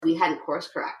hadn't course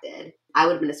corrected, I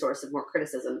would have been a source of more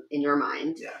criticism in your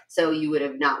mind. Yeah. So you would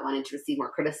have not wanted to receive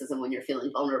more criticism when you're feeling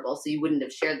vulnerable. So you wouldn't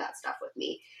have shared that stuff with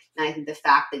me. And I think the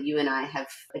fact that you and I have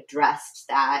addressed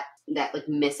that like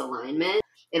misalignment,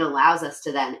 it allows us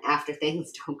to then, after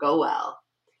things don't go well,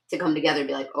 to come together and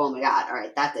be like, oh my God, all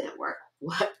right, that didn't work.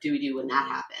 What do we do when that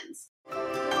happens?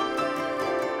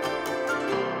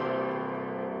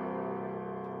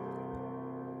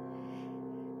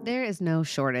 There is no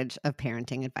shortage of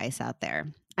parenting advice out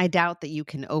there. I doubt that you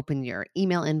can open your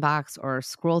email inbox or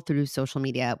scroll through social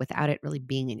media without it really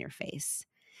being in your face.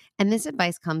 And this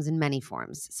advice comes in many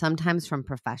forms, sometimes from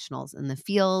professionals in the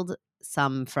field,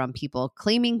 some from people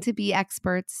claiming to be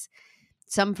experts,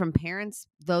 some from parents,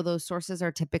 though those sources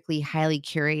are typically highly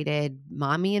curated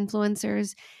mommy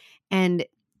influencers. And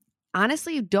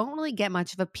honestly, you don't really get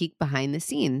much of a peek behind the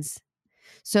scenes.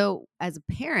 So, as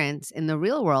a parent in the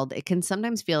real world, it can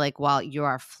sometimes feel like while you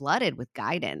are flooded with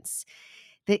guidance,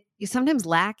 that you're sometimes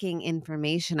lacking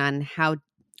information on how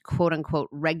quote unquote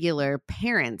regular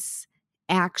parents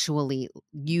actually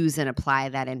use and apply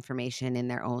that information in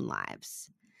their own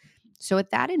lives. So, with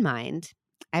that in mind,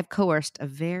 I've coerced a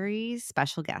very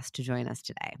special guest to join us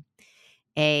today,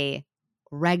 a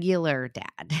regular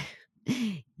dad.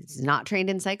 He's not trained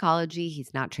in psychology.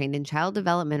 He's not trained in child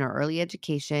development or early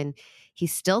education.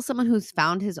 He's still someone who's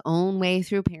found his own way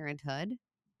through parenthood.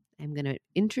 I'm going to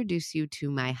introduce you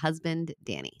to my husband,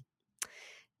 Danny.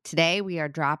 Today, we are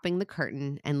dropping the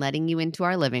curtain and letting you into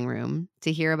our living room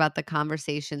to hear about the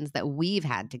conversations that we've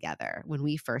had together when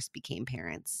we first became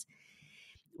parents.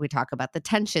 We talk about the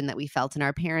tension that we felt in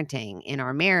our parenting, in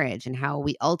our marriage, and how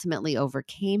we ultimately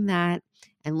overcame that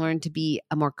and learned to be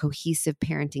a more cohesive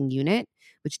parenting unit,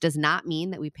 which does not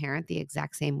mean that we parent the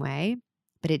exact same way,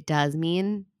 but it does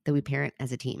mean that we parent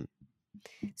as a team.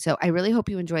 So I really hope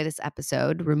you enjoy this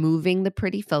episode, removing the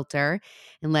pretty filter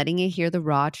and letting you hear the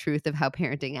raw truth of how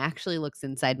parenting actually looks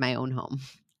inside my own home.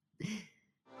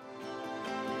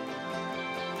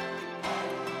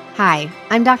 Hi,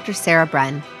 I'm Dr. Sarah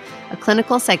Bren, a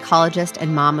clinical psychologist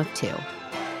and mom of two.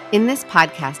 In this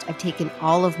podcast, I've taken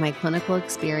all of my clinical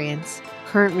experience,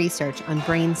 current research on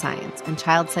brain science and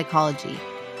child psychology,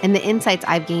 and the insights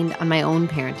I've gained on my own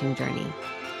parenting journey,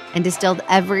 and distilled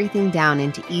everything down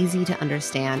into easy to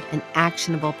understand and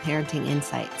actionable parenting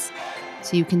insights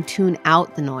so you can tune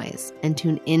out the noise and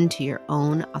tune into your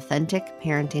own authentic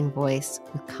parenting voice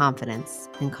with confidence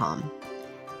and calm.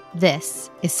 This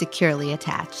is Securely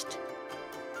Attached.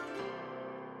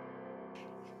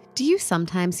 Do you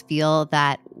sometimes feel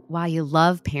that while you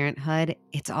love parenthood,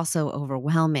 it's also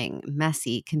overwhelming,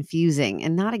 messy, confusing,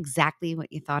 and not exactly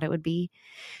what you thought it would be?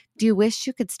 Do you wish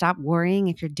you could stop worrying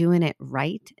if you're doing it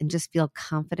right and just feel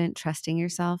confident trusting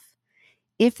yourself?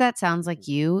 If that sounds like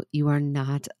you are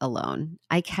not alone.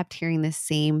 I kept hearing the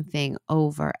same thing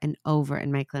over and over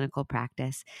in my clinical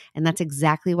practice, and that's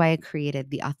exactly why I created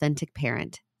The Authentic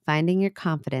Parent, finding your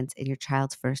confidence in your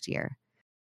child's first year.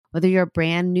 Whether you're a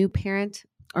brand new parent,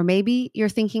 or maybe you're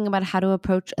thinking about how to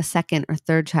approach a second or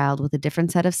third child with a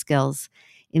different set of skills,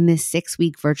 in this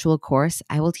 6-week virtual course,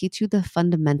 I will teach you the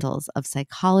fundamentals of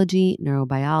psychology,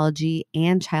 neurobiology,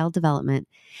 and child development,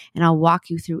 and I'll walk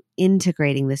you through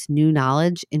integrating this new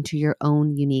knowledge into your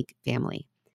own unique family.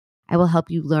 I will help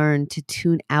you learn to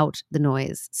tune out the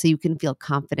noise so you can feel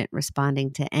confident responding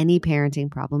to any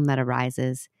parenting problem that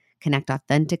arises, connect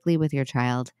authentically with your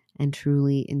child, and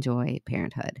truly enjoy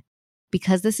parenthood.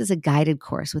 Because this is a guided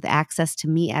course with access to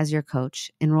me as your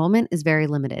coach, enrollment is very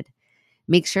limited.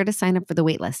 Make sure to sign up for the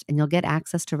waitlist and you'll get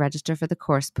access to register for the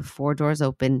course before doors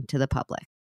open to the public.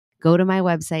 Go to my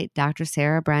website,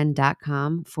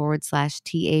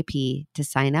 drsarahbren.com/TAP to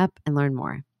sign up and learn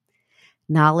more.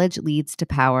 Knowledge leads to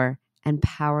power and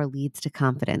power leads to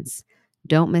confidence.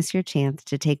 Don't miss your chance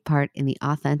to take part in The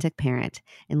Authentic Parent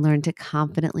and learn to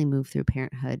confidently move through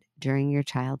parenthood during your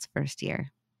child's first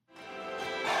year.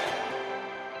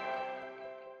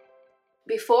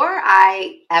 Before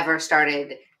I ever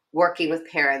started working with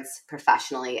parents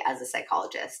professionally as a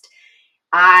psychologist,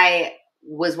 I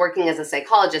was working as a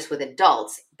psychologist with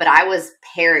adults, but I was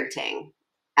parenting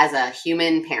as a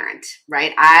human parent,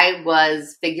 right? I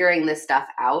was figuring this stuff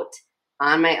out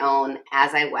on my own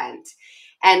as I went.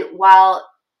 And while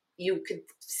you could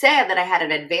say that I had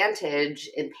an advantage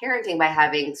in parenting by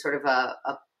having sort of a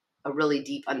really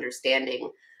deep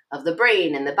understanding of the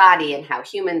brain and the body and how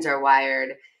humans are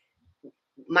wired,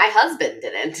 my husband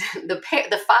didn't.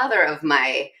 The father of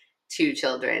my two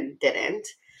children didn't.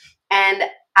 And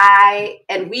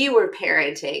we were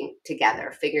parenting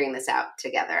together, figuring this out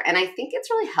together. And I think it's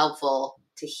really helpful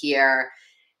to hear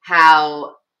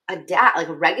how a dad, like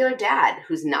a regular dad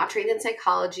who's not trained in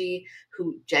psychology,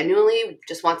 who genuinely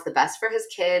just wants the best for his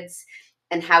kids,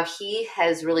 and how he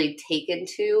has really taken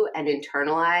to and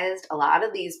internalized a lot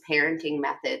of these parenting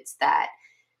methods that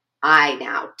I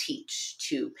now teach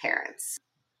to parents.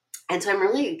 And so I'm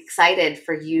really excited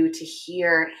for you to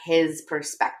hear his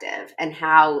perspective and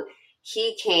how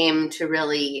he came to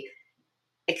really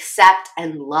accept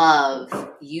and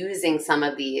love using some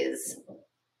of these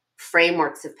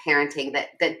frameworks of parenting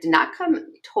that did not come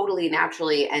totally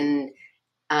naturally and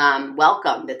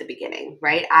welcomed at the beginning,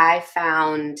 right? I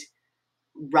found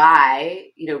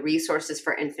RIE, Resources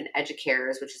for Infant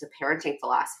Educators, which is a parenting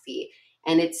philosophy,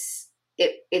 and it's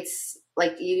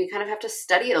like you kind of have to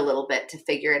study it a little bit to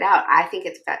figure it out. I think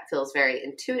it feels very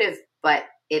intuitive, but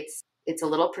it's a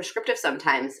little prescriptive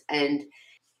sometimes, and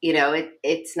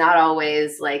it's not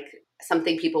always like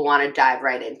something people want to dive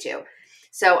right into.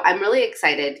 So I'm really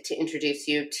excited to introduce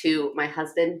you to my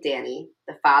husband, Danny,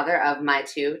 the father of my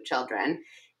 2 children,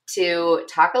 to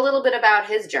talk a little bit about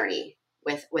his journey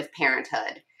with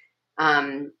parenthood.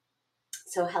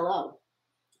 So hello.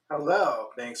 Hello.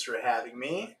 Thanks for having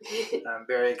me. I'm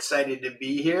very excited to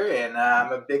be here, and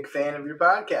I'm a big fan of your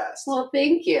podcast. Well,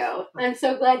 thank you. I'm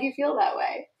so glad you feel that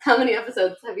way. How many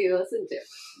episodes have you listened to?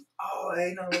 Oh,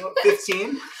 I know,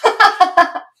 15.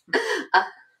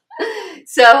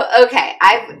 So, okay,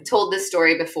 I've told this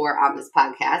story before on this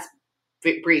podcast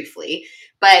briefly,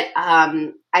 but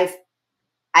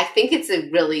I think it's a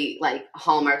really like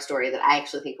hallmark story that I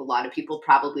actually think a lot of people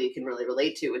probably can really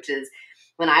relate to, which is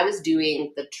when I was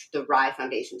doing the RIE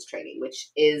Foundations training, which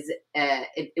is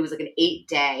it was like an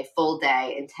 8-day, full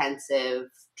day intensive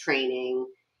training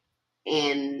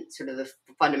in sort of the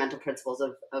fundamental principles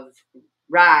of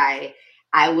RIE.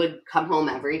 I would come home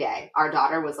every day. Our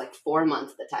daughter was like 4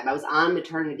 months at the time. I was on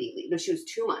maternity leave. No, she was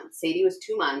 2 months. Sadie was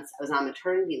 2 months. I was on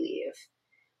maternity leave,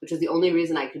 which was the only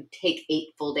reason I could take 8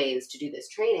 full days to do this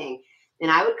training.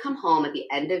 And I would come home at the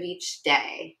end of each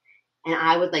day and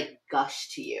I would like gush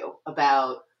to you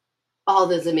about all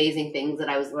those amazing things that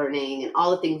I was learning and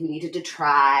all the things we needed to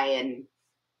try. And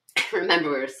I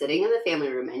remember we were sitting in the family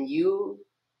room and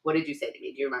what did you say to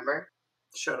me? Do you remember?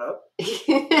 Shut up.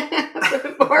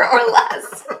 More or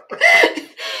less.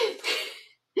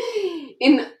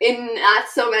 In not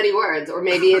so many words, or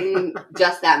maybe in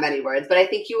just that many words, but I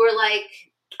think you were like,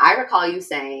 I recall you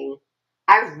saying,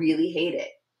 I really hate it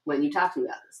when you talk to me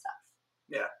about this stuff.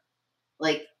 Yeah.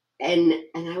 Like, and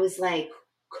I was like,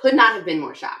 could not have been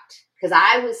more shocked, because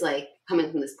I was like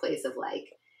coming from this place of like,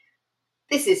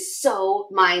 this is so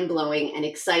mind-blowing and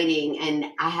exciting, and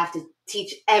I have to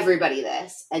teach everybody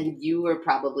this. And you were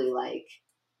probably like,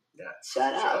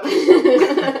 shut up.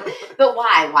 But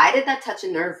why? Why did that touch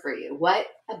a nerve for you? What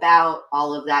about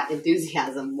all of that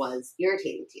enthusiasm was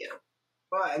irritating to you?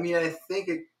 Well, I mean, I think,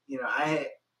 I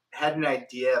had an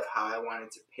idea of how I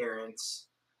wanted to parent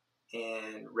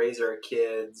and raise our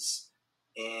kids,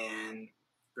 and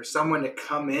for someone to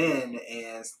come in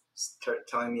and start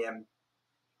telling me I'm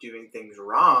doing things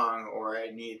wrong or I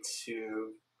need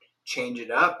to change it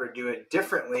up or do it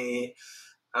differently,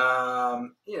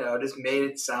 just made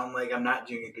it sound like I'm not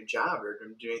doing a good job or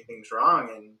I'm doing things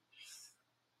wrong. And,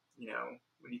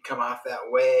 when you come off that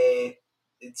way,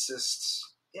 it's just,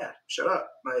 shut up.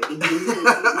 Like,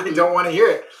 I don't want to hear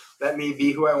it. Let me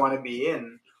be who I want to be,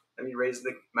 and let me raise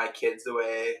my kids the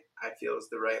way I feel is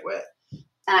the right way.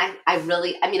 And I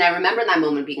remember in that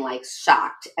moment being like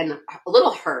shocked and a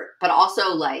little hurt, but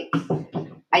also like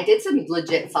I did some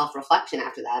legit self-reflection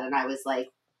after that. And I was like,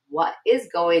 what is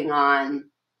going on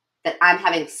that I'm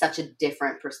having such a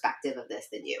different perspective of this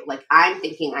than you? Like, I'm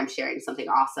thinking I'm sharing something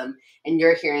awesome and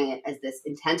you're hearing it as this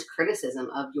intense criticism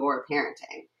of your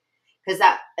parenting.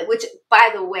 Which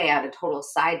by the way, on a total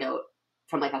side note,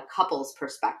 from like a couple's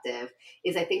perspective,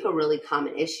 is I think a really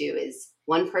common issue is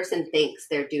one person thinks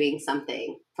they're doing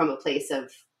something from a place of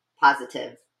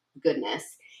positive goodness,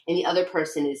 and the other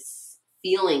person is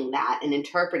feeling that and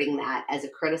interpreting that as a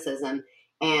criticism.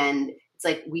 And it's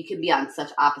like we could be on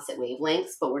such opposite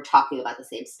wavelengths, but we're talking about the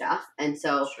same stuff. And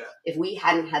so if we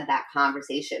hadn't had that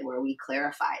conversation where we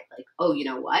clarified, like, oh, you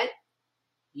know what?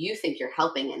 You think you're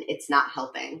helping and it's not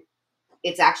helping.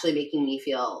 It's actually making me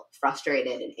feel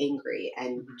frustrated and angry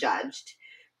and judged.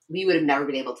 We would have never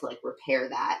been able to like repair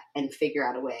that and figure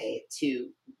out a way to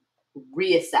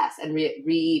reassess and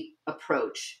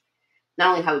reapproach not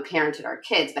only how we parented our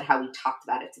kids, but how we talked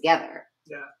about it together.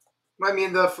 Yeah. Well, I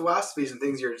mean, the philosophies and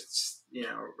things were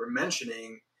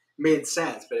mentioning made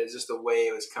sense, but it's just the way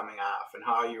it was coming off and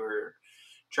how you were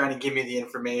trying to give me the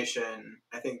information.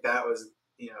 I think that was,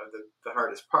 the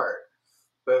hardest part.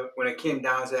 But when it came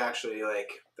down to actually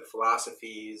like the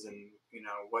philosophies and,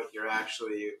 what you're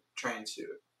actually trying to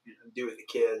do with the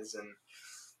kids and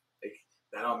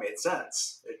that all made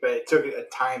sense. But it took a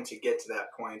time to get to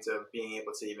that point of being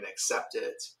able to even accept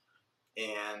it.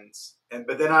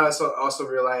 But then I also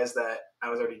realized that I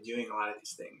was already doing a lot of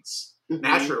these things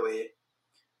naturally.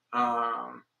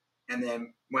 And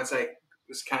then once I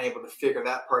was kind of able to figure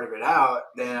that part of it out,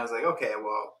 then I was like, okay,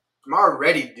 well, I'm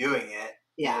already doing it.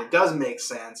 Yeah. And it does make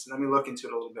sense. Let me look into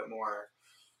it a little bit more.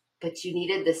 But you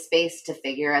needed the space to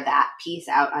figure that piece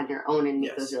out on your own and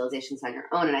make those realizations on your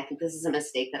own. And I think this is a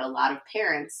mistake that a lot of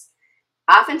parents,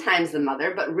 oftentimes the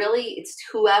mother, but really it's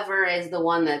whoever is the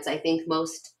one that's, I think,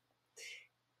 most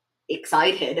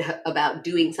excited about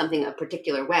doing something a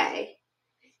particular way,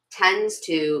 tends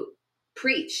to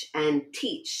preach and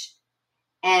teach.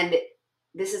 And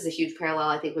this is a huge parallel,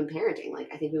 I think, when parenting. Like,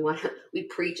 I think we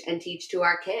preach and teach to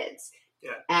our kids.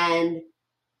 Yeah. And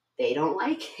they don't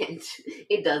like it.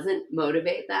 It doesn't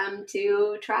motivate them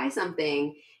to try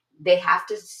something. They have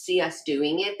to see us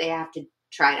doing it. They have to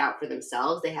try it out for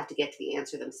themselves. They have to get to the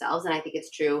answer themselves. And I think it's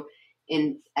true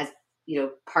as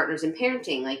partners in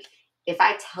parenting. Like, if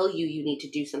I tell you you need to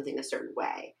do something a certain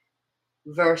way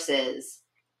versus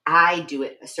I do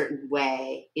it a certain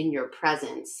way in your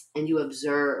presence and you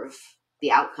observe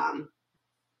the outcome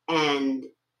and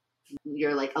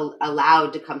you're like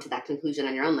allowed to come to that conclusion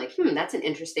on your own, like, that's an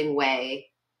interesting way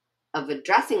of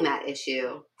addressing that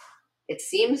issue. It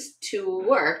seems to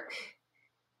work.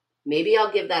 Maybe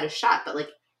I'll give that a shot, but like,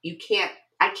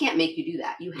 I can't make you do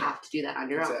that. You have to do that on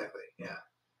your own. Exactly. Yeah.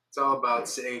 It's all about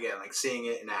seeing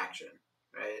it in action,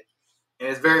 right? And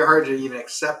it's very hard to even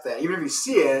accept that. Even if you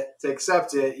see it, to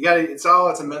accept it, it's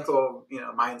a mental,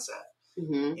 mindset.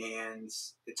 And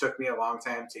it took me a long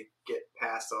time to get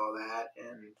past all that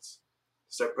and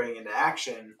start putting into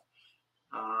action.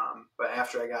 But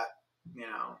after I got,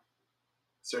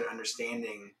 started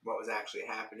understanding what was actually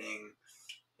happening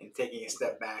and taking a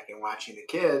step back and watching the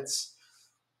kids,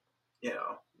 it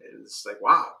was like,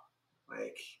 wow,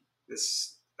 like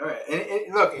this. All right.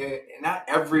 And look, not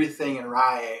everything in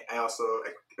RIE I also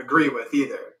agree with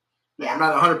either. Like, I'm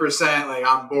not 100% like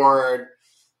on board,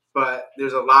 but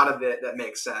there's a lot of it that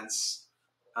makes sense,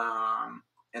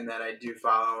 and that I do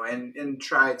follow and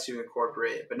try to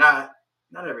incorporate, but not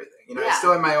everything. I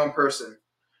still am my own person.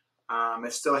 I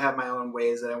still have my own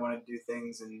ways that I want to do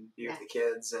things and be with the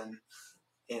kids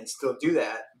and still do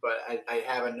that. But I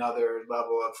have another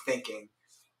level of thinking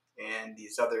and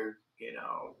these other,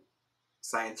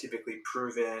 scientifically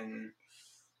proven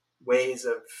ways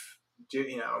of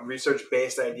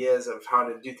research-based ideas of how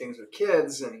to do things with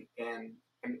kids and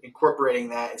incorporating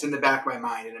that. It's in the back of my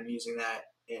mind, and I'm using that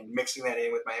and mixing that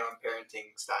in with my own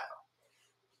parenting style.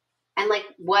 And like,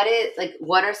 what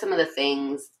are some of the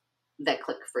things that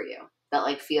click for you that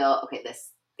like feel, okay,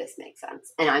 this makes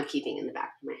sense, and I'm keeping in the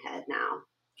back of my head now?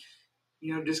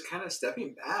 Just kind of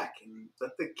stepping back and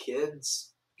let the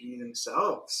kids be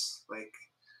themselves. Like,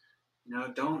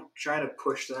 don't try to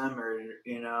push them or,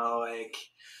 like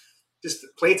just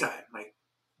playtime. Like,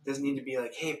 it doesn't need to be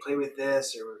like, hey, play with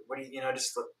this or what do you,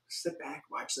 just sit back,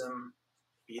 watch them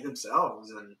be themselves.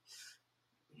 And,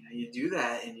 you do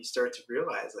that and you start to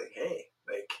realize like, hey,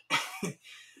 like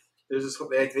there's this,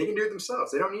 like, they can do it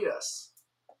themselves. They don't need us.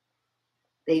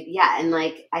 And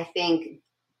like, I think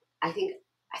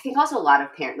also a lot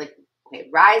of parents, like, okay,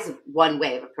 RIE is one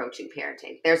way of approaching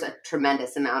parenting. There's a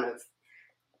tremendous amount of,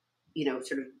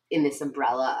 sort of in this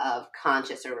umbrella of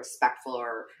conscious or respectful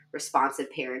or responsive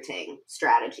parenting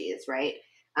strategies, right?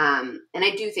 And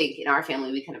I do think in our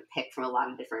family, we kind of pick from a lot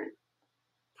of different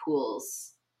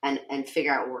pools and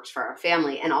figure out what works for our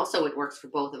family. And also it works for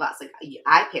both of us. Like,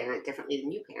 I parent differently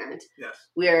than you parent. Yes.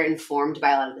 We are informed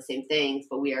by a lot of the same things,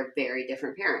 but we are very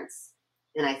different parents.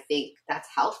 And I think that's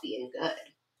healthy and good.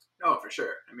 Oh, for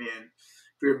sure. I mean,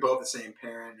 if we were both the same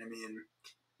parent, I mean,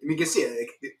 you can see it.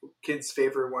 Like, the kids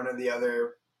favor one or the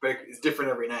other, but it's different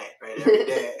every night, right? Every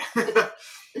day. But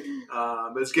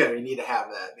it's good. We need to have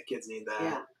that. The kids need that.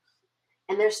 Yeah.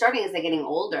 And they're starting as they're getting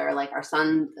older. Like, our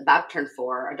son's about to turn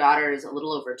 4. Our daughter is a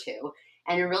little over 2.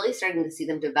 And you're really starting to see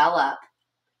them develop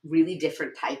really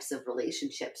different types of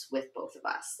relationships with both of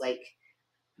us. Like,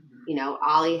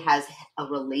 Ollie has a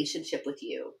relationship with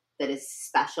you that is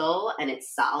special and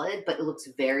it's solid, but it looks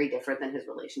very different than his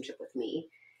relationship with me.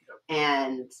 Yep.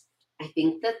 And I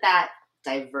think that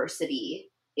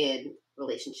diversity in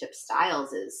relationship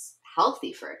styles is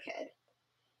healthy for a kid.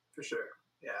 For sure.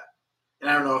 Yeah. And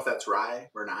I don't know if that's RIE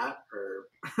or not,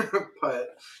 but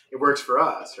it works for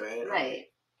us, right? Right.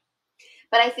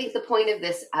 But I think the point of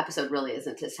this episode really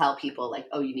isn't to tell people like,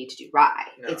 oh, you need to do RIE.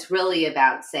 No. It's really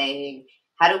about saying,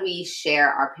 how do we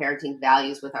share our parenting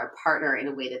values with our partner in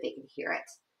a way that they can hear it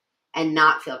and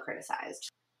not feel criticized?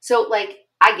 So, like,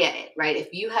 I get it, right? If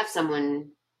you have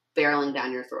someone barreling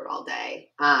down your throat all day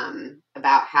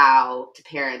about how to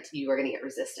parent, you are going to get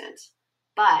resistant.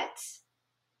 But,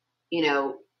 you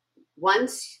know,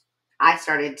 once I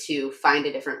started to find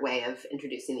a different way of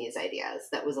introducing these ideas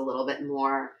that was a little bit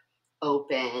more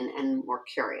open and more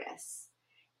curious,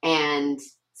 and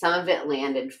some of it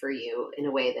landed for you in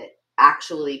a way that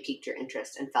actually piqued your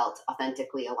interest and felt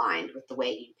authentically aligned with the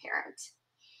way you parent.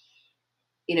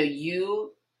 You know,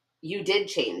 you did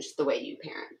change the way you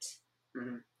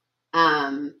parent.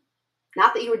 Um,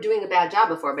 not that you were doing a bad job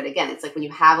before, but again, it's like when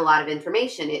you have a lot of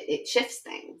information, it shifts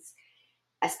things.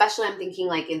 Especially I'm thinking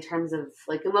like in terms of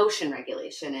like emotion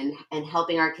regulation and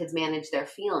helping our kids manage their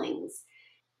feelings.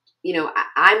 You know,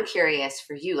 I'm curious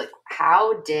for you, like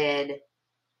how did,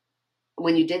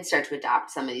 when you did start to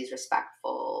adopt some of these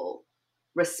respectful,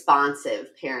 responsive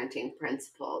parenting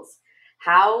principles,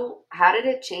 how did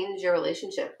it change your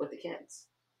relationship with the kids?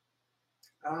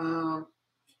 I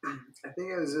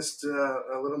think it was just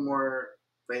a little more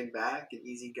laid back and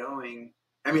easygoing.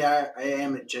 I mean, I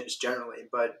am just generally,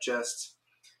 but just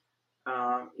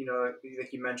you know,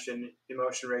 like you mentioned,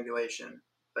 emotion regulation.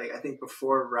 Like I think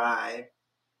before RIE,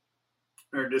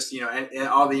 or just you know, and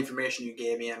all the information you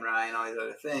gave me on RIE and all these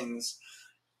other things,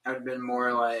 I would have been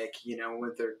more like, you know,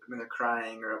 when they're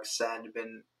crying or upset, I would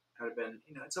have been,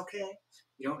 you know, it's okay,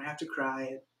 you don't have to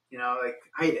cry, you know, like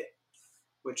hide it,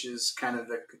 which is kind of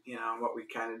the, you know, what we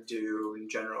kind of do in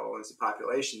general as a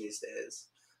population these days.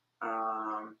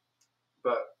 Um,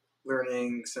 but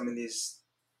learning some of these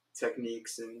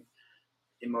techniques and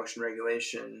emotion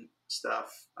regulation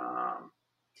stuff,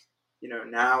 you know,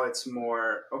 now it's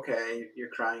more, okay, you're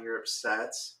crying, you're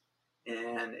upset,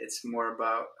 and it's more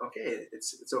about, okay,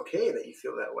 it's okay that you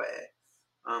feel that way.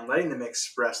 Letting them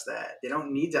express that. They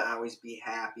don't need to always be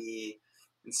happy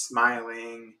and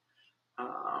smiling.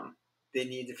 Um, they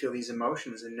need to feel these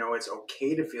emotions and know it's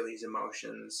okay to feel these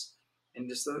emotions, and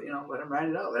just you know, let them write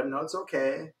it out. Let them know it's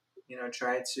okay. You know,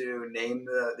 try to name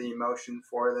the emotion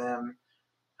for them,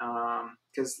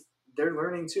 because they're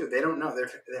learning too. They don't know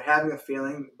they're having a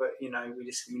feeling, but you know,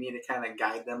 we need to kind of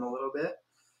guide them a little bit,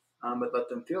 but let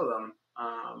them feel them.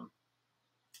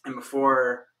 And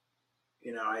before,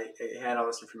 you know, I had all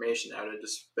this information, I would have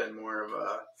just been more of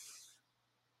a,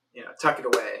 you know, tuck it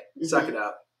away, suck it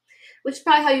up. Which is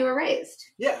probably how you were raised.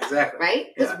 Yeah, exactly. Right?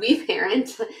 Because we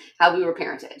parent how we were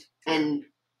parented. And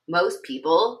most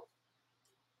people,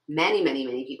 many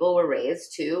people were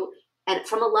raised to, and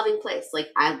from a loving place. Like,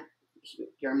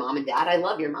 your mom and dad, I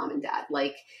love your mom and dad.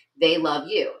 Like, they love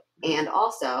you. And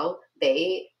also,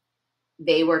 they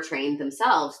were trained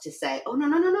themselves to say, oh, no,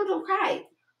 don't cry.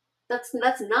 That's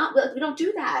not, we don't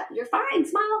do that. You're fine.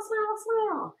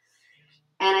 Smile.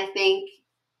 And I think,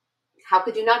 how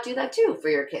could you not do that too for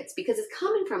your kids? Because it's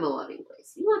coming from a loving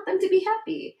place. You want them to be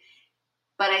happy.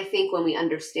 But I think when we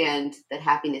understand that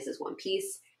happiness is one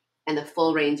piece and the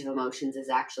full range of emotions is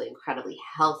actually incredibly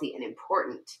healthy and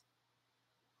important,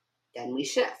 then we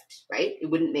shift, right? It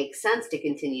wouldn't make sense to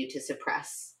continue to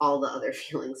suppress all the other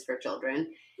feelings for children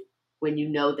when you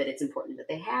know that it's important that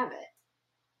they have it.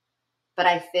 But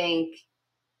I think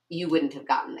you wouldn't have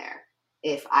gotten there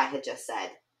if I had just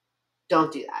said,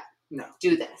 don't do that. No.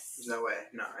 Do this. There's no way.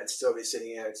 No, I'd still be sitting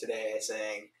here today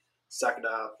saying, suck it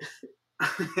up.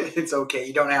 It's okay.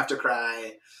 You don't have to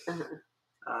cry.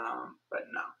 But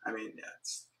no, I mean, yeah,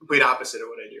 it's the complete opposite of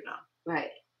what I do now.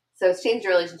 Right. So it's changed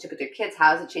your relationship with your kids.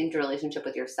 How has it changed your relationship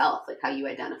with yourself? Like how you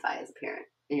identify as a parent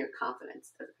and your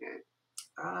confidence as a parent?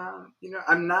 You know,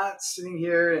 I'm not sitting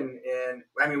here and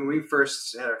I mean, when we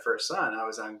first had our first son, I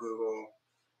was on Google,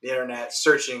 the internet,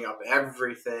 searching up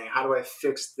everything. How do I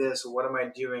fix this? What am I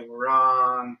doing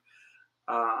wrong?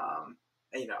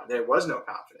 You know, there was no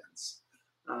confidence.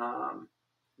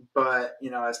 But,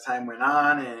 you know, as time went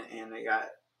on and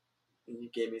you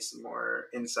gave me some more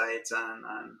insights on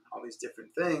all these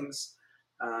different things,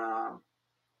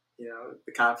 you know,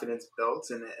 the confidence built,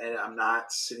 and I'm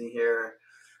not sitting here.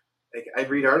 Like, I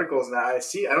read articles now. I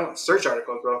don't search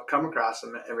articles, but I'll come across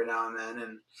them every now and then,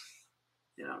 and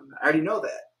you know, I already know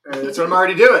that. That's what I'm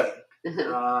already doing.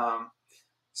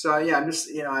 So yeah, I'm just,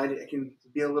 you know, I can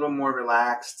be a little more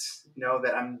relaxed. Know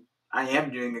that I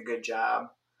am doing a good job.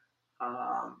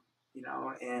 You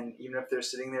know, and even if they're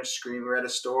sitting there screaming, we're at a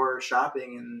store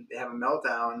shopping and they have a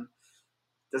meltdown,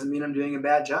 doesn't mean I'm doing a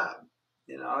bad job.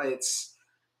 You know, it's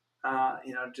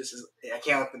you know, just I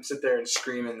can't let them sit there and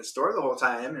scream in the store the whole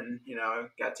time, and you know,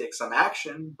 got to take some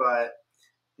action. But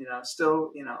you know,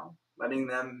 still, you know, letting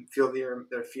them feel their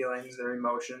feelings, their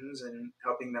emotions, and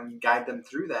helping them guide them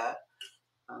through that.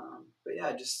 But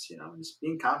yeah, just you know, just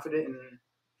being confident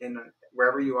in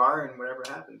wherever you are and whatever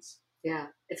happens. Yeah.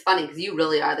 It's funny because you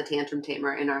really are the tantrum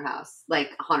tamer in our house, like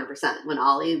 100%. When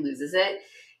Ollie loses it,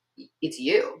 it's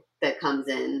you that comes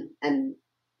in and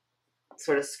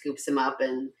sort of scoops him up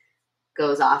and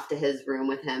goes off to his room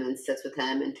with him and sits with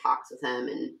him and talks with him.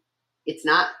 And it's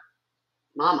not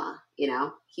mama,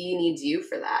 he needs you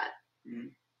for that. Mm-hmm.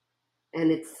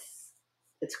 And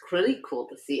it's really cool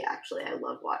to see, actually. I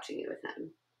love watching you with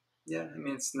him. Yeah, I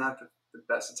mean, it's not the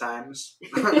best of times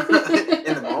in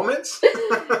the moments.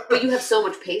 But you have so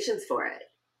much patience for it.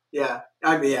 Yeah.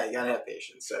 I mean, yeah, you gotta have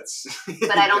patience.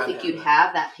 But I don't think you'd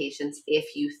have that patience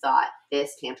if you thought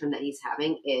this tantrum that he's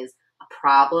having is a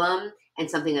problem and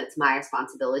something that's my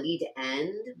responsibility to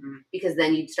end, because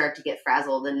then you'd start to get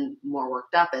frazzled and more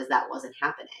worked up as that wasn't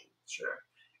happening. Sure.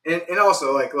 And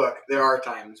also, like, look, there are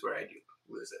times where I do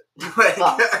lose it. Like,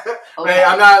 well, okay. Right,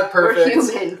 I'm not perfect.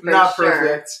 We're human, I'm not sure.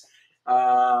 perfect.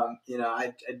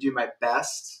 I do my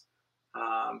best.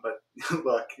 But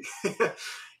look,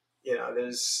 you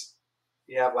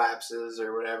have lapses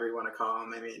or whatever you want to call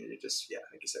them. I mean, like you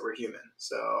said, we're human.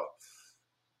 So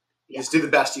just do the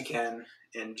best you can.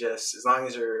 And just as long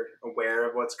as you're aware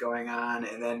of what's going on.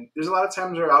 And then there's a lot of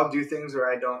times where I'll do things where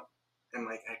I'm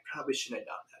like, I probably shouldn't have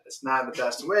done that. It's not the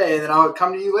best way. And then I'll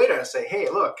come to you later and say, hey,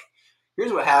 look,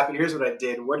 here's what happened. Here's what I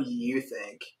did. What do you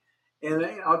think? And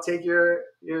then I'll take your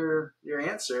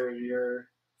answer, your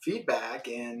feedback,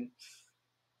 and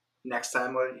next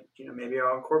time, maybe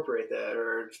I'll incorporate that,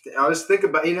 or I'll just think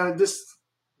about, just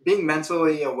being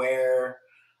mentally aware,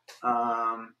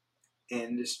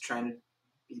 and just trying to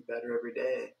be better every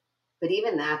day. But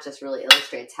even that just really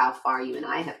illustrates how far you and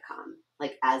I have come,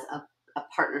 like as a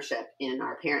partnership in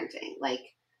our parenting. Like,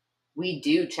 we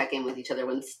do check in with each other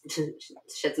when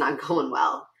shit's not going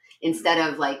well. Instead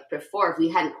of, like, before, if we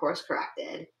hadn't course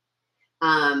corrected,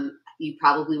 you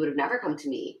probably would have never come to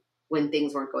me when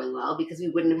things weren't going well, because I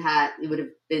would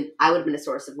have been a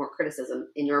source of more criticism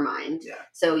in your mind. Yeah.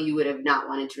 So you would have not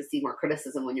wanted to receive more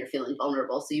criticism when you're feeling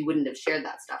vulnerable. So you wouldn't have shared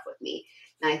that stuff with me.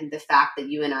 And I think the fact that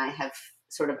you and I have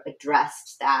sort of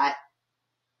addressed that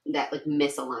like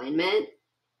misalignment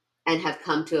and have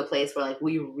come to a place where, like,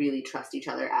 we really trust each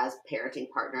other as parenting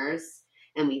partners,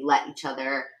 and we let each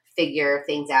other figure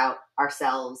things out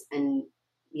ourselves, and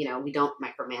we don't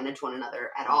micromanage one another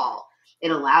at all.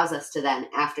 It allows us to then,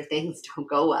 after things don't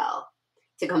go well,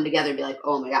 to come together and be like,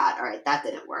 oh my God, all right, that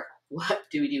didn't work. What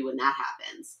do we do when that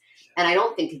happens? And I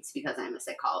don't think it's because I'm a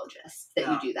psychologist that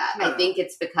you do that. I think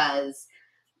it's because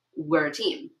we're a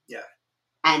team. Yeah.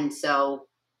 And so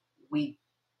we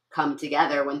come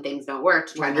together when things don't work.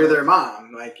 When you're their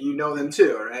mom, like, them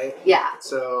too, right? Yeah.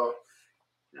 So,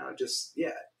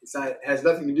 it has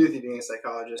nothing to do with you being a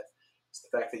psychologist. It's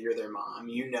the fact that you're their mom,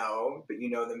 but you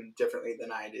know them differently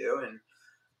than I do. And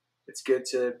it's good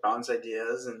to bounce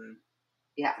ideas and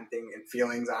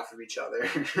feelings off of each other.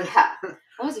 Yeah.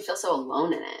 Otherwise you feel so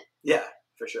alone in it. Yeah,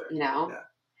 for sure. Yeah.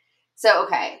 So,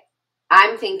 okay.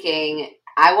 I'm thinking,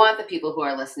 I want the people who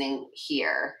are listening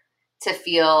here to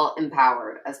feel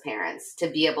empowered as parents, to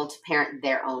be able to parent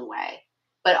their own way,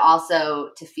 but also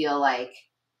to feel like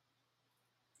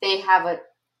they have a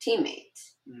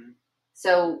teammate. Mm-hmm.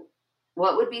 So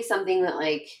what would be something that,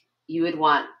 like, you would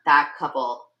want that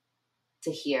couple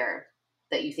to hear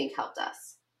that you think helped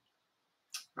us?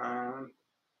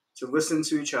 To listen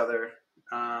to each other,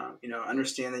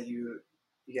 understand that you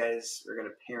guys are going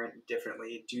to parent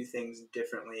differently, do things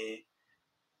differently,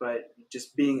 but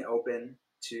just being open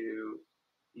to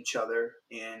each other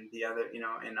and the other,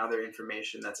 and other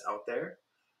information that's out there,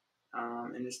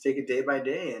 and just take it day by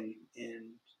day and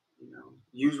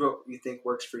use what you think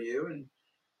works for you and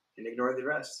ignore the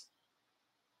rest.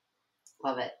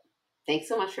 Love it. Thanks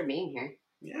so much for being here.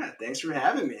 Yeah, thanks for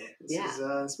having me.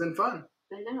 It's been fun.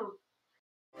 I know.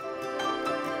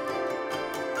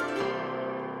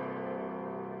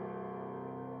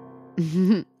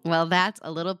 Well, that's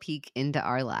a little peek into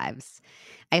our lives.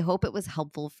 I hope it was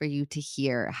helpful for you to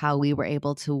hear how we were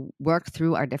able to work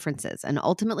through our differences and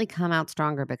ultimately come out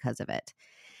stronger because of it.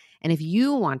 And if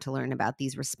you want to learn about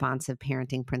these responsive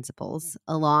parenting principles,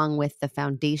 along with the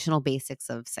foundational basics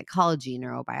of psychology,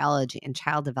 neurobiology, and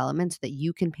child development so that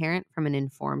you can parent from an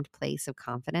informed place of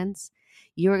confidence,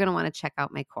 you are going to want to check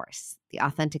out my course, The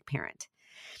Authentic Parent.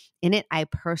 In it, I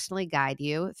personally guide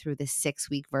you through the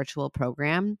 6-week virtual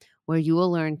program where you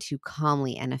will learn to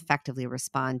calmly and effectively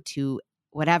respond to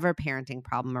whatever parenting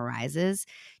problem arises,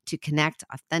 to connect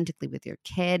authentically with your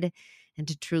kid, and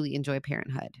to truly enjoy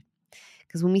parenthood.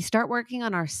 Because when we start working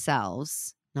on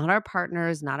ourselves, not our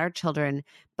partners, not our children,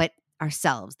 but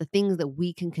ourselves, the things that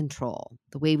we can control,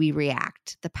 the way we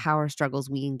react, the power struggles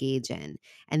we engage in,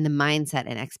 and the mindset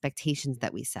and expectations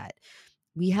that we set,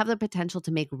 we have the potential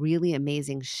to make really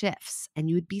amazing shifts, and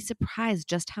you would be surprised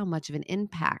just how much of an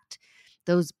impact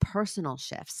those personal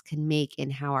shifts can make in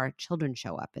how our children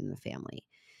show up in the family.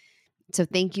 So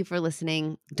thank you for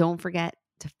listening. Don't forget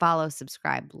to follow,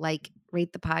 subscribe, like,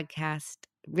 rate the podcast.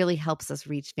 It really helps us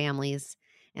reach families.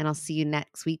 And I'll see you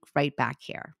next week right back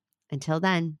here. Until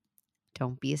then,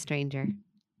 don't be a stranger.